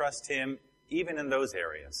us to trust Him even in those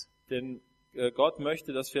areas. Denn Gott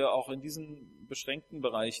möchte, dass wir auch in diesen beschränkten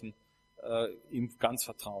Bereichen ihm ganz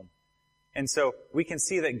vertrauen. And so we can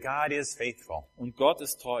see that God is faithful. Und Gott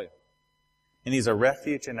ist treu. And He's a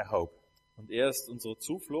refuge and a hope. Und er ist unsere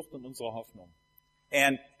Zuflucht und unsere Hoffnung.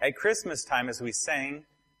 And at Christmas time, as we sang,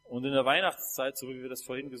 Und in der Weihnachtszeit, so wie wir das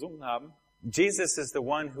vorhin gesungen haben, Jesus is the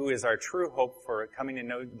one who is our true hope for coming to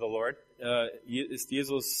know the Lord, ist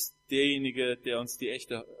Jesus derjenige, der uns die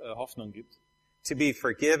echte Hoffnung gibt, to be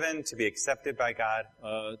forgiven, to be accepted by God.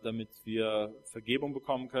 damit wir Vergebung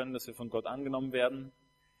bekommen können, dass wir von Gott angenommen werden.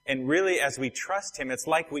 And really, as we trust Him, it's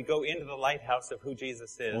like we go into the lighthouse of who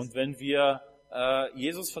Jesus is. Und wenn wir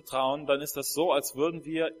Jesus vertrauen, dann ist das so, als würden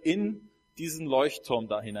wir in diesen Leuchtturm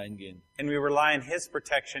da hineingehen. And we rely on His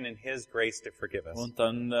protection and His grace to forgive us. Und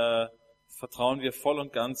dann vertrauen wir voll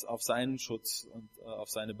und ganz auf seinen Schutz und auf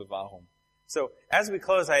seine Bewahrung. So, as we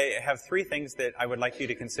close, I have three things that I would like you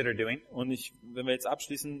to consider doing. Und wenn wir jetzt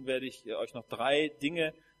abschließen, werde ich euch noch 3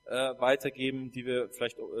 Dinge weitergeben, die wir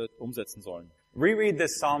vielleicht umsetzen sollen. Reread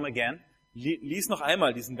this psalm again. Lies noch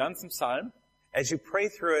einmal diesen ganzen Psalm. As you pray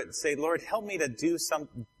through it, say, Lord, help me to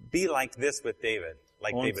be like this with David,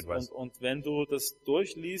 like David was. Und wenn du das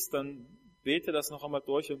durchliest, dann bete das noch einmal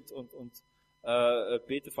durch und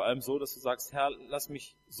bete vor allem so, dass du sagst, Herr, lass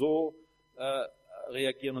mich so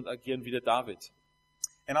reagieren und agieren wie der David.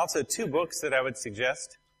 And also 2 books that I would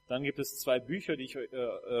suggest. Dann gibt es 2 Bücher, die ich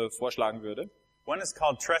vorschlagen würde. One is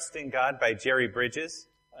called Trusting God by Jerry Bridges.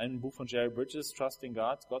 Ein Buch von Jerry Bridges, Trusting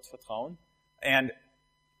God, Gott vertrauen. And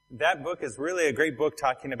that book is really a great book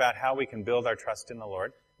talking about how we can build our trust in the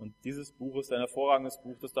Lord. Und dieses Buch ist ein hervorragendes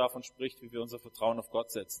Buch, das davon spricht, wie wir unser Vertrauen auf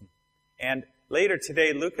Gott setzen. And later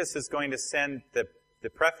today, Lucas is going to send the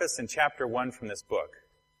preface and chapter 1 from this book.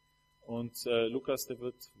 Und Lukas, der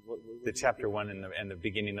wird The chapter 1 and the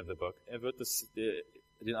beginning of the book. er wird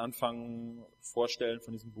den Anfang vorstellen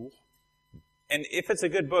von diesem Buch. And if it's a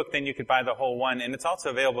good book, then you could buy the whole one, and it's also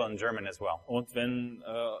available in German as well. Und wenn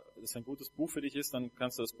es ein gutes Buch für dich ist, dann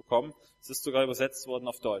kannst du es bekommen. Es ist sogar übersetzt worden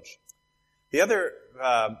auf Deutsch. The other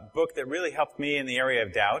book that really helped me in the area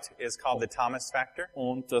of doubt is called The Thomas Factor.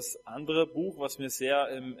 Und das andere Buch, was mir sehr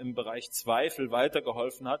im Bereich Zweifel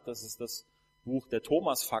weitergeholfen hat, das ist das Buch Der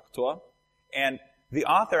Thomas-Faktor. And the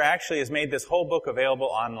author actually has made this whole book available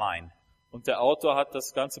online. Und der Autor hat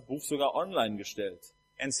das ganze Buch sogar online gestellt.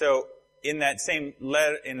 And so in that same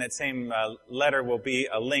letter will be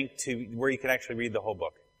a link to where you can actually read the whole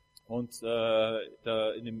book. Und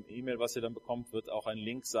da in dem E-Mail, was ihr dann bekommt, wird auch ein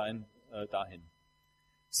Link sein dahin.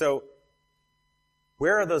 So,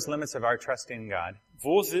 where are those limits of our trusting in God?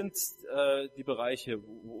 Wo sind die Bereiche,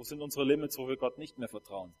 wo sind unsere Limits, wo wir Gott nicht mehr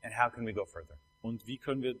vertrauen? And how can we go further? Und wie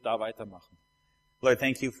können wir da weitermachen? Lord,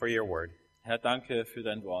 thank you for your word. Herr, danke für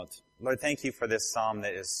dein Wort. Lord, thank you for this psalm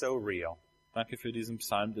that is so real. Danke für diesen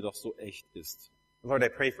Psalm, der doch so echt ist. Lord, I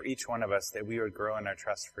pray for each one of us that we would grow in our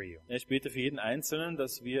trust for you, Ich bete für jeden Einzelnen,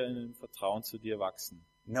 dass wir in dem Vertrauen zu dir wachsen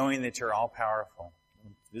knowing that you're all powerful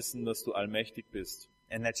und wissen, dass du allmächtig bist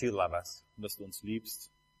and that you love us und dass du uns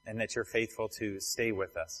liebst and that you're faithful to stay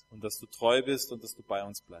with us. und dass du treu bist und dass du bei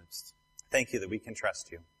uns bleibst. Thank you that we can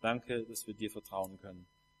trust you. Danke, dass wir dir vertrauen können.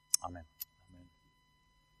 Amen.